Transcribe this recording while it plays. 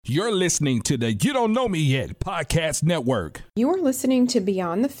You're listening to the You Don't Know Me Yet podcast network. You are listening to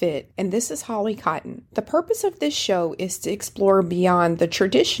Beyond the Fit, and this is Holly Cotton. The purpose of this show is to explore beyond the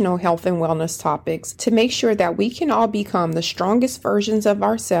traditional health and wellness topics to make sure that we can all become the strongest versions of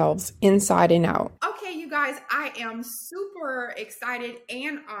ourselves inside and out. Okay, you guys, I am super excited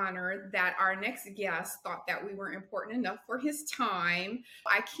and honored that our next guest thought that we were important enough for his time.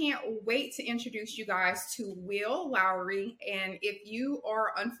 I can't wait to introduce you guys to Will Lowery, and if you are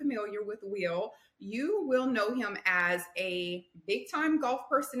unfamiliar with Will, you will know him as a big-time golf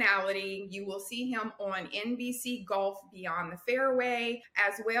personality. You will see him on NBC Golf Beyond the Fairway,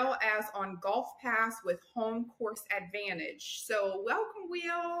 as well as on Golf Pass with Home Course Advantage. So welcome,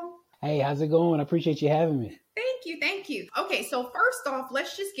 Will. Hey, how's it going? I appreciate you having me. Thank you. Okay, so first off,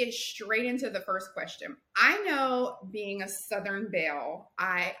 let's just get straight into the first question. I know, being a Southern belle,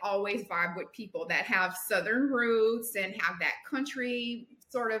 I always vibe with people that have Southern roots and have that country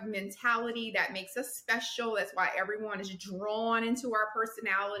sort of mentality that makes us special. That's why everyone is drawn into our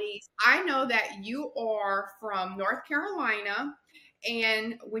personalities. I know that you are from North Carolina.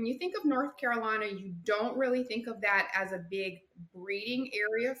 And when you think of North Carolina, you don't really think of that as a big breeding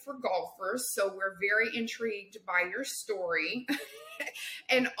area for golfers. So we're very intrigued by your story.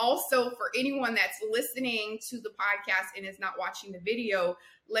 And also, for anyone that's listening to the podcast and is not watching the video,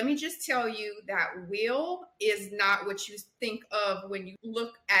 let me just tell you that Will is not what you think of when you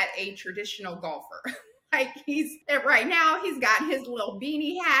look at a traditional golfer. Like, right now, he's got his little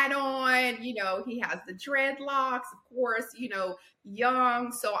beanie hat on, he has the dreadlocks, of course,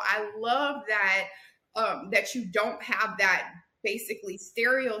 young. So I love that you don't have that basically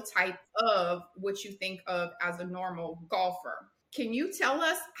stereotype of what you think of as a normal golfer. Can you tell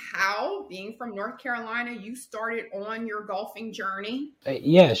us how, being from North Carolina, you started on your golfing journey?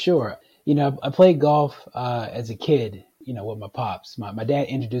 Yeah, sure. I played golf as a kid, with my pops. My dad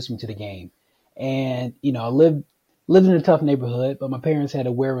introduced me to the game. And, I lived in a tough neighborhood, but my parents had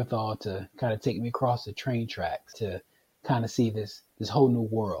a wherewithal to kind of take me across the train tracks to kind of see this whole new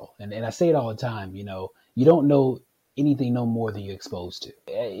world. And I say it all the time, you don't know anything no more than you're exposed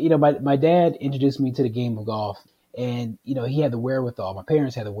to. My dad introduced me to the game of golf, and, he had the wherewithal. My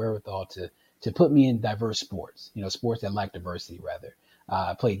parents had the wherewithal to put me in diverse sports, sports that lack diversity, rather.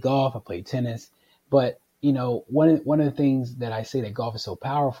 I played golf, I played tennis, but, one of the things that I say that golf is so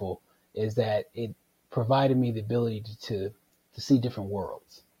powerful is that it provided me the ability to see different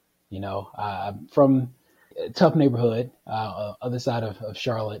worlds. I'm from a tough neighborhood, other side of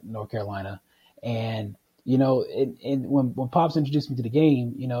Charlotte, North Carolina. And, when Pops introduced me to the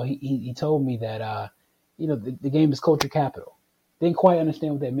game, he told me that, the game is culture capital. Didn't quite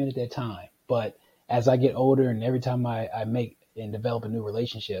understand what that meant at that time. But as I get older and every time I make and develop a new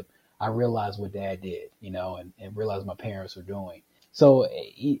relationship, I realize what Dad did, and realize my parents were doing. So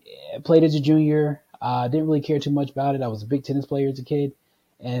I played as a junior. Didn't really care too much about it. I was a big tennis player as a kid.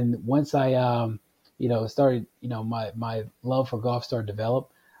 And once I, started, my love for golf started to develop,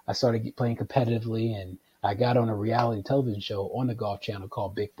 I started playing competitively, and I got on a reality television show on the Golf Channel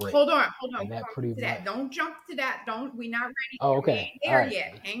called Big Break. Hold on. Don't jump to that. We're not ready. Oh, okay. We ain't there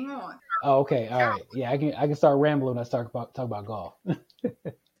yet. Hang on. Oh, okay. All right. Yeah, I can start rambling when I talk about golf.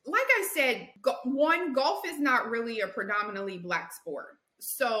 Like I said, golf is not really a predominantly Black sport.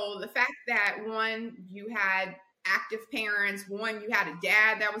 So the fact that you had active parents, you had a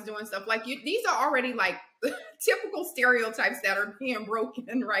dad that was doing stuff like you, these are already like typical stereotypes that are being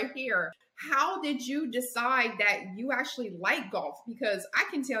broken right here. How did you decide that you actually like golf? Because I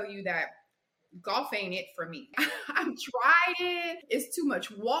can tell you that golf ain't it for me. I've tried it. It's too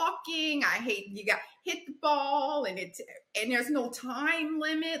much walking. I hate you got hit the ball and there's no time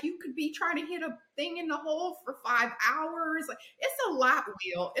limit. You could be trying to hit a thing in the hole for 5 hours. It's a lot,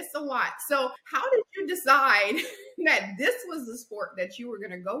 Will. It's a lot. So how did you decide that this was the sport that you were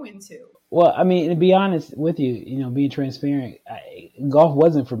going to go into? Well, I mean, to be honest with you, being transparent, golf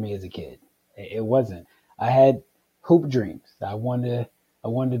wasn't for me as a kid. It wasn't. I had hoop dreams. I wanted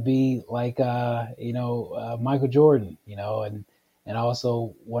to be like, Michael Jordan, and I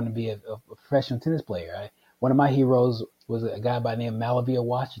also wanted to be a professional tennis player. One of my heroes was a guy by the name of Malavia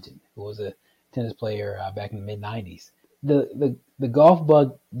Washington, who was a tennis player back in the mid '90s. The golf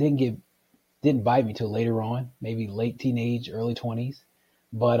bug didn't bite me till later on, maybe late teenage, early 20s.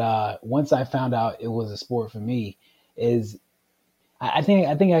 But once I found out it was a sport for me, I think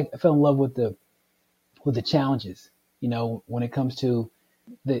I fell in love with the challenges. When it comes to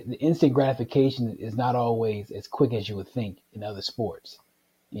the instant gratification is not always as quick as you would think in other sports.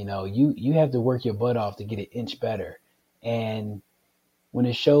 You have to work your butt off to get an inch better. And when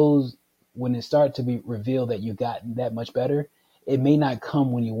it starts to be revealed that you've gotten that much better, it may not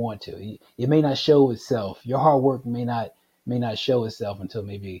come when you want to. It may not show itself. Your hard work may not show itself until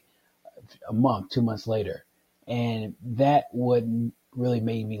maybe a month, 2 months later. And that would really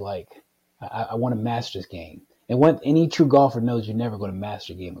made me like, I want to master this game. And what any true golfer knows, you're never going to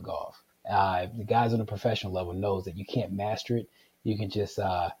master a game of golf. The guys on the professional level knows that you can't master it. You can just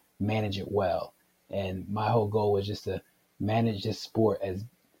manage it well. And my whole goal was just to manage this sport as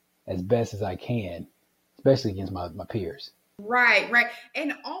best as I can, especially against my peers. Right.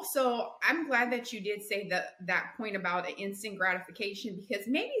 And also, I'm glad that you did say that point about instant gratification, because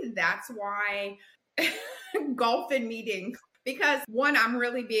maybe that's why golf and meeting, because one, I'm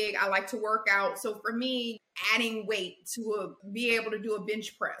really big. I like to work out. So for me, adding weight to be able to do a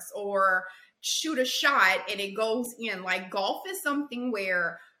bench press or shoot a shot and it goes in, like golf is something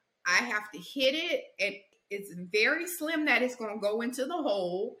where I have to hit it and it's very slim that it's going to go into the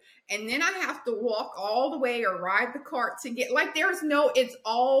hole. And then I have to walk all the way or ride the cart to get, like, it's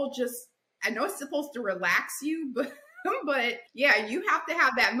all just, I know it's supposed to relax you, but yeah, you have to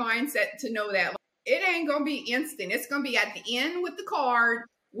have that mindset to know that it ain't going to be instant. It's going to be at the end with the card,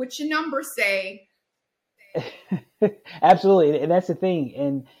 what your numbers say. Absolutely. And that's the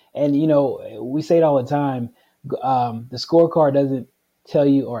thing. And, you know, we say it all the time. The scorecard doesn't tell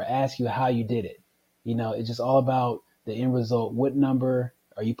you or ask you how you did it. You know, it's just all about the end result. What number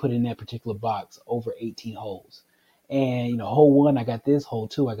are you putting in that particular box over 18 holes? And, you know, hole 1, I got this. Hole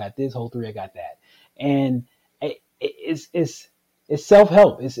 2, I got this. Hole 3, I got that. And it's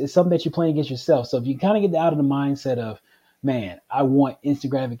self-help. It's something that you're playing against yourself. So if you kind of get out of the mindset of, man, I want instant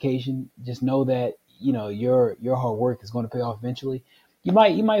gratification, just know that, you know, your hard work is going to pay off eventually. You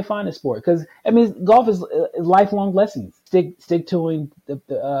might find a sport, because I mean, golf is lifelong lessons. Stick to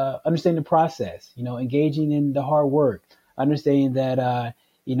understanding the process. You know, engaging in the hard work, understanding that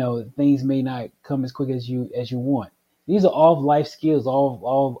you know, things may not come as quick as you want. These are all life skills,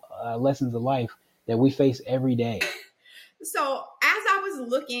 all lessons of life that we face every day. So as I was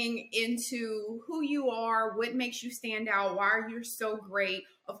looking into who you are, what makes you stand out, why you're so great,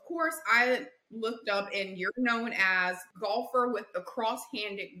 of course, I looked up and you're known as golfer with the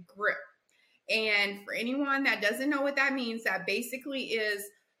cross-handed grip. And for anyone that doesn't know what that means, that basically is,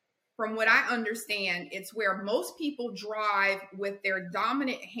 from what I understand, it's where most people drive with their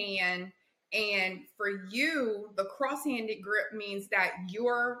dominant hand. And for you, the cross-handed grip means that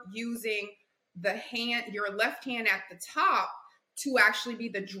you're using your left hand at the top to actually be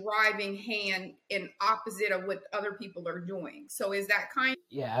the driving hand in opposite of what other people are doing. So is that kind of?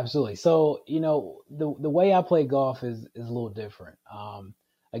 Yeah, absolutely. So, you know, the way I play golf is a little different.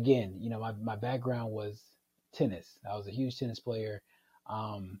 Again, you know, my background was tennis. I was a huge tennis player.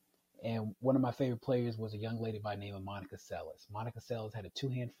 And one of my favorite players was a young lady by the name of Monica Seles. Monica Seles had a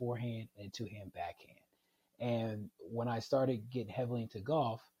 2-hand forehand and a 2-hand backhand. And when I started getting heavily into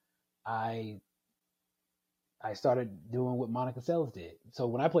golf, I started doing what Monica Seles did. So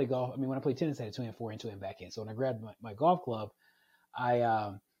when I played tennis, I had a 2-hand forehand, 2-hand backhand. So when I grabbed my golf club,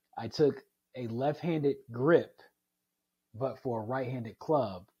 I took a left-handed grip, but for a right-handed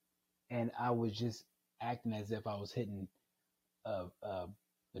club, and I was just acting as if I was hitting a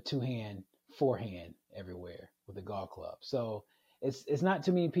 2-hand forehand everywhere with a golf club. So it's not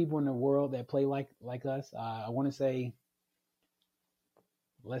too many people in the world that play like us. I want to say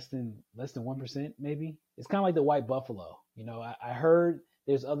less than 1%, maybe. It's kind of like the white buffalo. You know, I heard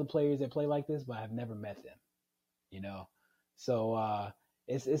there's other players that play like this, but I've never met them. You know, so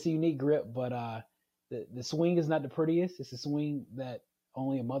it's a unique grip, but the swing is not the prettiest. It's a swing that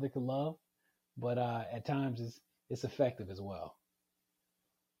only a mother could love, but at times it's effective as well.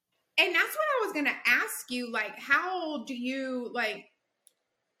 And that's what I was going to ask you. Like, how do you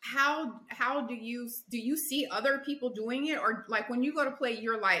see other people doing it? Or like when you go to play,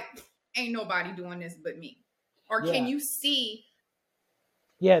 you're like, ain't nobody doing this but me. Or can you see?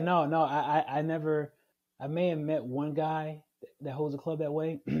 Yeah, no, I never, I may have met one guy that holds a club that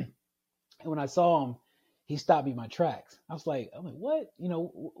way. And when I saw him, he stopped me in my tracks. I'm like, what? You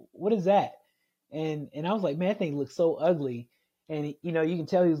know, what is that? And I was like, man, that thing looks so ugly. And, you know, you can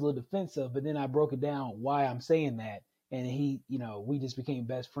tell he was a little defensive, but then I broke it down why I'm saying that. And he, you know, we just became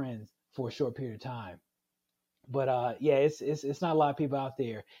best friends for a short period of time. But yeah, it's not a lot of people out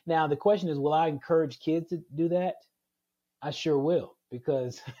there. Now, the question is, will I encourage kids to do that? I sure will,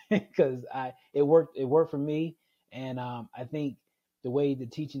 because it worked for me. And I think the way the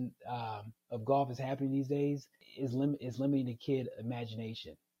teaching of golf is happening these days is limiting the kid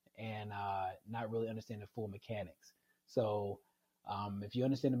imagination and not really understanding the full mechanics. So if you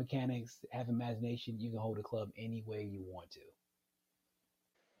understand the mechanics, have imagination, you can hold a club any way you want to.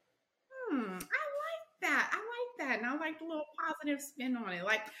 I like that. that. And I like the little positive spin on it.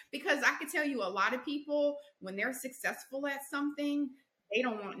 Like, because I could tell you a lot of people, when they're successful at something, they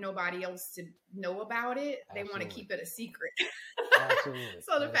don't want nobody else to know about it. They want to keep it a secret. Absolutely.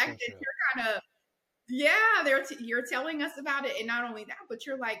 So the fact that you're kind of, you're telling us about it. And not only that, but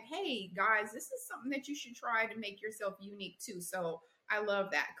you're like, hey guys, this is something that you should try to make yourself unique too. So I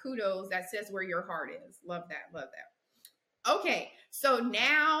love that. Kudos. That says where your heart is. Love that. Love that. Okay. So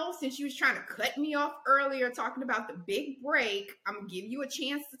now, since you was trying to cut me off earlier talking about the big break, I'm going to give you a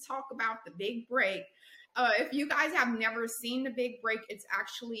chance to talk about the big break. If you guys have never seen The Big Break, it's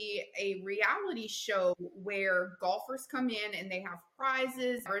actually a reality show where golfers come in and they have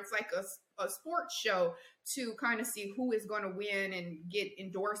prizes, or it's like a sports show to kind of see who is going to win and get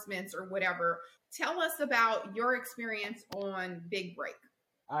endorsements or whatever. Tell us about your experience on Big Break.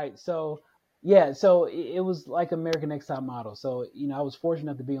 All right. So, yeah, so it was like American Next Top Model. So, I was fortunate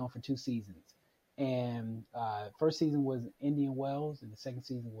enough to be on for 2 seasons. And first season was Indian Wells, and the second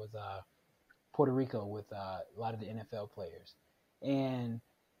season was Puerto Rico with a lot of the NFL players. And,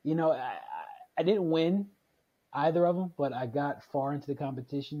 I didn't win either of them, but I got far into the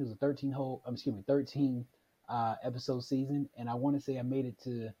competition. It was a 13 episode season. And I want to say I made it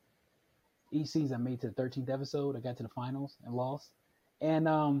to each season. I made it to the 13th episode. I got to the finals and lost. And,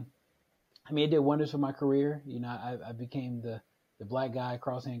 it did wonders for my career. I became the black guy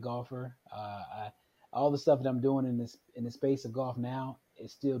crosshand golfer. All the stuff that I'm doing in the space of golf now, it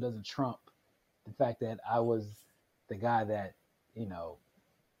still doesn't trump the fact that I was the guy that,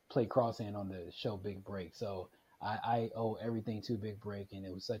 played crosshand on the show Big Break. So I owe everything to Big Break, and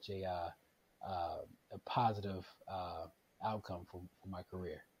it was such a positive outcome for my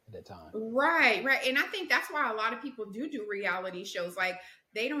career at that time. Right. And I think that's why a lot of people do reality shows. Like,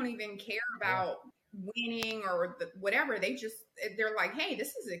 they don't even care about winning or whatever. They're like, hey,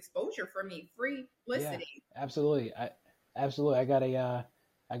 this is exposure for me, free publicity. Yeah, absolutely. I got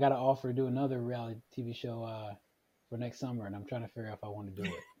an offer to do another reality TV show for next summer, and I'm trying to figure out if I want to do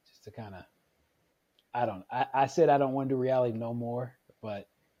it. Just to kind of, I said I don't want to do reality no more, but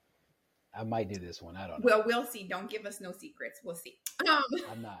I might do this one. I don't know. Well, we'll see. Don't give us no secrets. We'll see.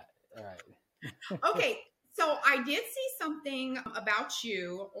 I'm not. All right. Okay. So I did see something about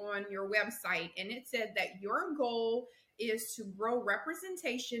you on your website, and it said that your goal is to grow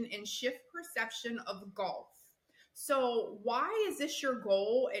representation and shift perception of golf. So why is this your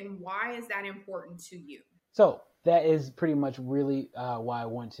goal, and why is that important to you? So that is pretty much really why I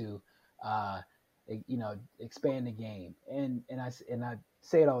want to, expand the game. And I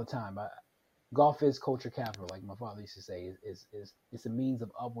say it all the time. Golf is culture capital, like my father used to say. It's a means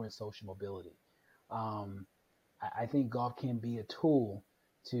of upward social mobility. I think golf can be a tool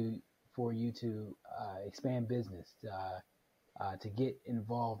for you to expand business, to get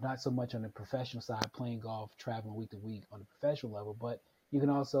involved, not so much on the professional side, playing golf, traveling week to week on the professional level, but you can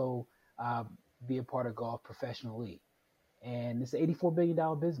also be a part of golf professionally. And it's an $84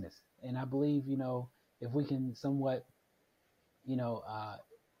 billion business. And I believe, if we can somewhat,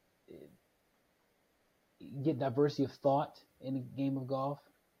 get diversity of thought in the game of golf,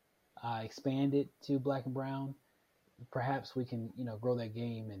 expand it to black and brown, perhaps we can, grow that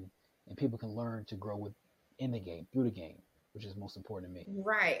game and people can learn to grow in the game, through the game, which is most important to me.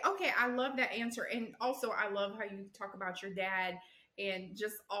 Right. Okay. I love that answer. And also I love how you talk about your dad and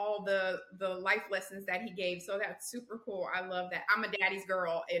just all the life lessons that he gave. So that's super cool. I love that. I'm a daddy's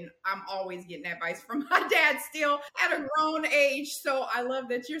girl, and I'm always getting advice from my dad still at a grown age. So I love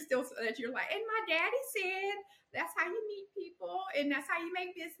that you're like, and my daddy said that's how you meet people and that's how you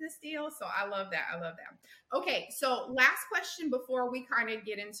make business deals. So I love that. Okay. So last question before we kind of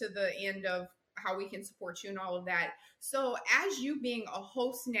get into the end of how we can support you and all of that. So as you being a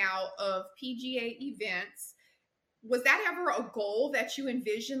host now of PGA events, was that ever a goal that you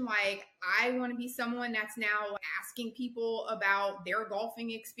envisioned? Like, I want to be someone that's now asking people about their golfing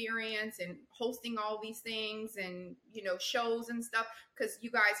experience and hosting all these things and, shows and stuff. Because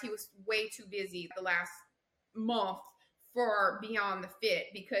you guys, he was way too busy the last month for Beyond the Fit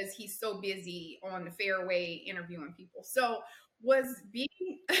because he's so busy on the fairway interviewing people. So was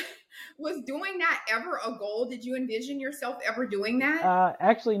doing that ever a goal? Did you envision yourself ever doing that?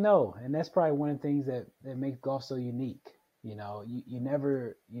 Actually, no. And that's probably one of the things that makes golf so unique. You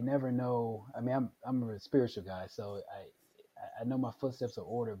never know. I mean, I'm a spiritual guy, so I know my footsteps are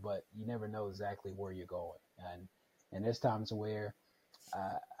ordered, but you never know exactly where you're going. And there's times where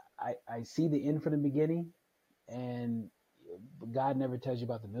I see the end from the beginning, and God never tells you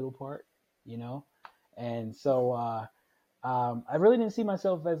about the middle part, And so I really didn't see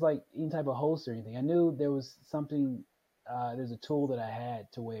myself as like any type of host or anything. I knew there was something, there's a tool that I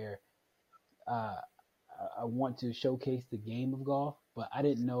had to where I want to showcase the game of golf, but I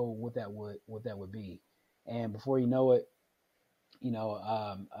didn't know what that would be. And before you know it,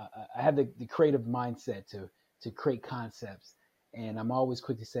 I have the creative mindset to create concepts, and I'm always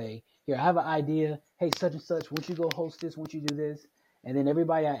quick to say, here, I have an idea. Hey, such and such, won't you go host this? Won't you do this? And then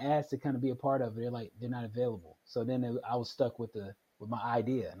everybody I asked to kind of be a part of it, they're not available. So then I was stuck with my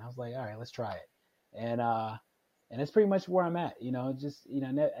idea, and I was like, all right, let's try it. And that's pretty much where I'm at.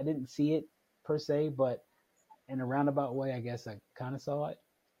 I didn't see it per se, but in a roundabout way, I guess I kind of saw it.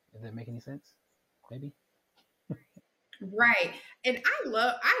 Does that make any sense? Maybe. Right. And I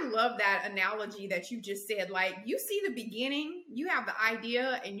love that analogy that you just said. Like, you see the beginning, you have the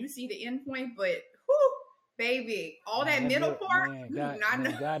idea, and you see the end point, but whew, baby, all that middle part, man, you God, do not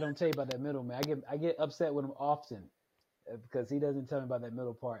know. God don't tell you about that middle, man. I get upset with him often because he doesn't tell me about that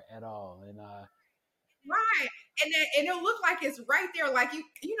middle part at all. And Right. And it'll look like it's right there. Like,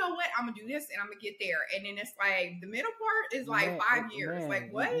 you know what? I'm gonna do this and I'm gonna get there. And then it's like the middle part is like 5 years.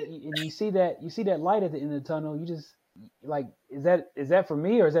 Like, what? And you see that light at the end of the tunnel. You just like, is that for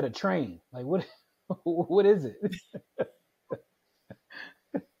me or is that a train? Like, what what is it?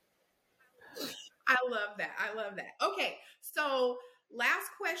 I love that. I love that. Okay. So last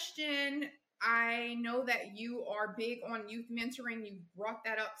question. I know that you are big on youth mentoring. You brought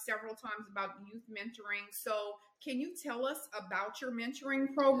that up several times about youth mentoring. So can you tell us about your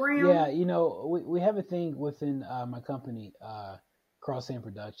mentoring program? Yeah, we have a thing within my company, Crosshand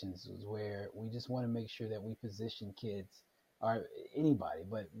Productions, where we just want to make sure that we position kids, or anybody,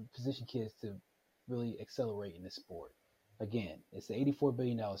 but position kids to really accelerate in this sport. Again, it's an $84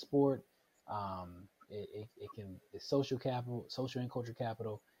 billion sport. It's social capital, social and cultural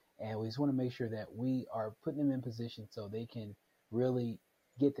capital. And we just want to make sure that we are putting them in position so they can really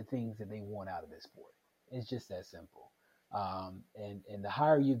get the things that they want out of this sport. It's just that simple. And the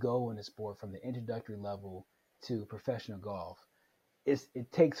higher you go in the sport, from the introductory level to professional golf,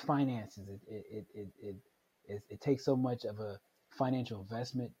 it takes finances. It takes so much of a financial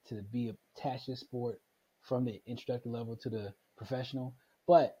investment to be attached to the sport from the introductory level to the professional.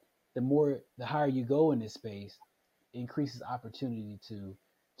 But the higher you go in this space, it increases opportunity to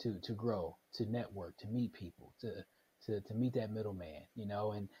grow, to network, to meet people, to meet that middleman,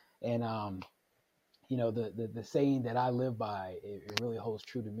 the saying that I live by, it really holds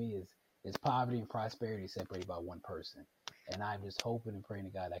true to me, is poverty and prosperity separated by one person. And I'm just hoping and praying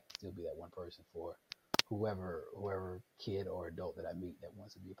to God I can still be that one person for whoever kid or adult that I meet that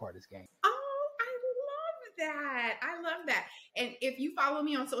wants to be a part of this game. Oh, I love that. And if you follow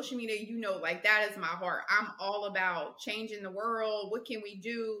me on social media, like, that is my heart. I'm all about changing the world. What can we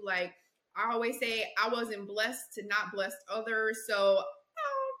do? Like, I always say, I wasn't blessed to not bless others. So,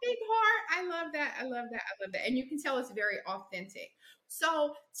 big heart. I love that. I love that. I love that. And you can tell it's very authentic.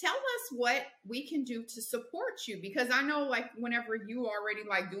 So tell us what we can do to support you, because I know, like, whenever you already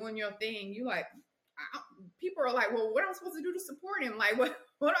like doing your thing, you like, people are like, well, what am I supposed to do to support him? Like, what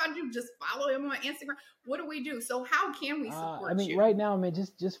do I do? Just follow him on Instagram? What do we do? So how can we support you? Right now,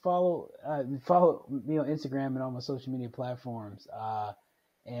 just follow me on Instagram and all my social media platforms.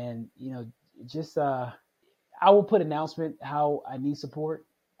 And I will put announcement how I need support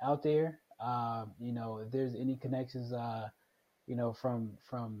out there. If there's any connections, from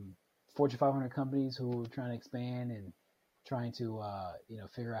Fortune 500 companies who are trying to expand and trying to,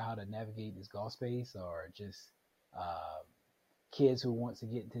 figure out how to navigate this golf space, or just kids who want to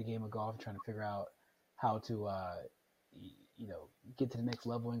get into the game of golf, trying to figure out how to, get to the next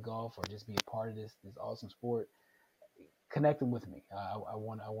level in golf, or just be a part of this awesome sport. Connect them with me. I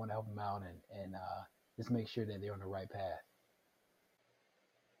want to help them out and just make sure that they're on the right path.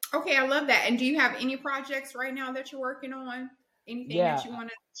 Okay, I love that. And do you have any projects right now that you're working on? Anything that you want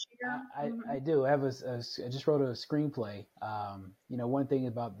to share? I do. I just wrote a screenplay. One thing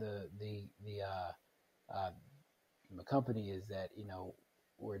about the company is that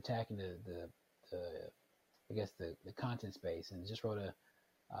we're attacking the content space, and just wrote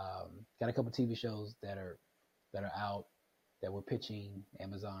got a couple TV shows that are out that we're pitching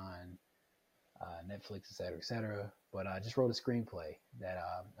Amazon, Netflix, et cetera. But I just wrote a screenplay that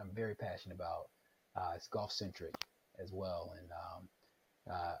I'm very passionate about. It's golf centric as well, and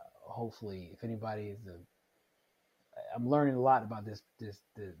hopefully, if anybody I'm learning a lot about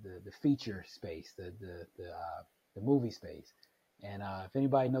the feature space, the movie space, and if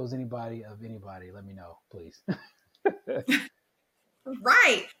anybody knows anybody, let me know, please.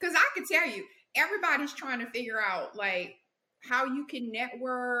 Right, because I can tell you, everybody's trying to figure out, like, how you can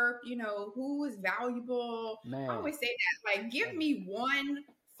network, who is valuable. Man. I always say that, like, give me one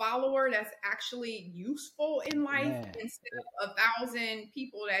follower that's actually useful in life Man, instead of 1,000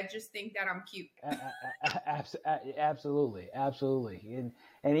 people that just think that I'm cute. absolutely, absolutely, and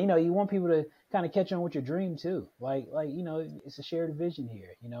you want people to kind of catch on with your dream too. Like it's a shared vision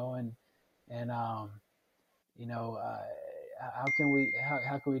here, and how can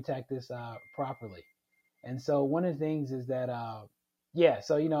we attack this properly? And so one of the things is that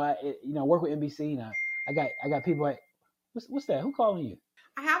so I work with NBC, and I got people at what's that? Who calling you?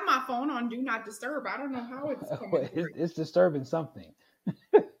 I have my phone on Do Not Disturb. I don't know how it's coming through. It's disturbing something.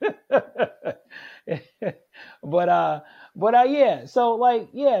 but yeah. So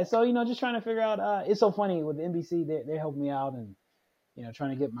just trying to figure out. It's so funny with the NBC. They helped me out, and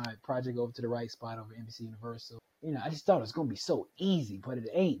trying to get my project over to the right spot over NBC Universal. I just thought it was gonna be so easy, but it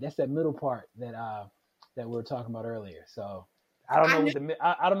ain't. That's that middle part that we were talking about earlier. So I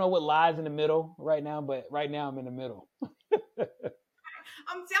don't know what lies in the middle right now, but right now I'm in the middle.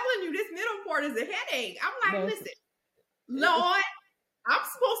 I'm telling you, this middle part is a headache. I'm like, listen, Lord, I'm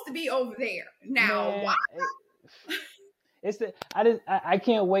supposed to be over there now. Why? I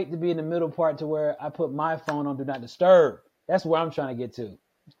can't wait to be in the middle part to where I put my phone on Do Not Disturb. That's where I'm trying to get to.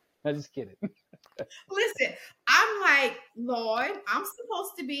 I'm just kidding. Listen, I'm like, Lord, I'm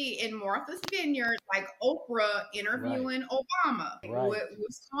supposed to be in Martha's Vineyard, like Oprah interviewing Obama. Right.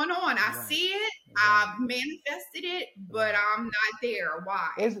 What's going on? I see it. I've manifested it, but I'm not there. Why?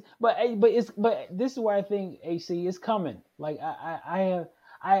 But this is where I think AC is coming. Like I've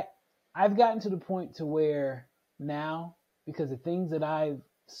gotten to the point to where now, because the things that I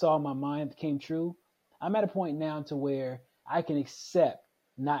saw in my mind came true, I'm at a point now to where I can accept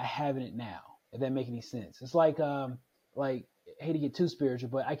not having it now. If that makes any sense. It's like I hate to get too spiritual,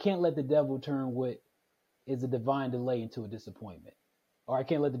 but I can't let the devil turn what is a divine delay into a disappointment. Or I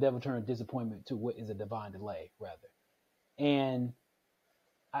can't let the devil turn a disappointment to what is a divine delay, rather. And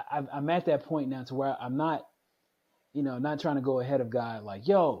I'm at that point now to where I'm not, not trying to go ahead of God like,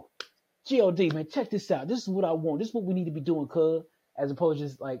 yo, God, man, check this out. This is what I want. This is what we need to be doing, cuz. As opposed to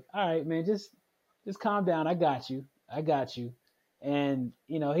just like, all right, man, just calm down. I got you. And,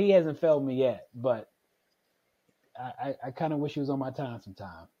 he hasn't failed me yet, but I kind of wish he was on my time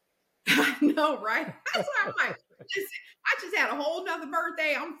sometime. I know, right? That's why I'm like, listen, I just had a whole nother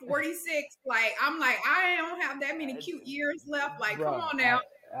birthday. I'm 46. I don't have that many cute years left. Like, bro, come on now.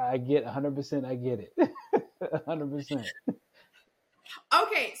 I get 100%. I get it. 100%.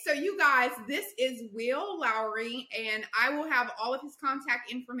 Okay, so you guys, this is Will Lowery, and I will have all of his contact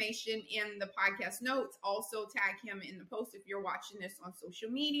information in the podcast notes. Also tag him in the post if you're watching this on social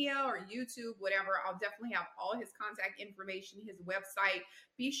media or YouTube, whatever. I'll definitely have all his contact information, his website.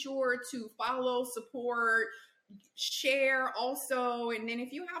 Be sure to follow, support, share also. And then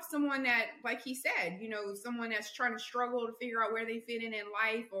if you have someone that, like he said, someone that's trying to struggle to figure out where they fit in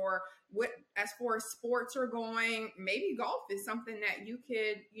life, or what as far as sports are going, maybe golf is something that you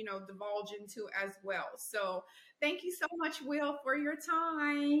could divulge into as well. So thank you so much, Will, for your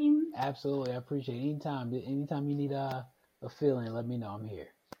time. Absolutely. I appreciate it. Anytime you need a feeling, let me know. I'm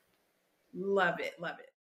here. Love it.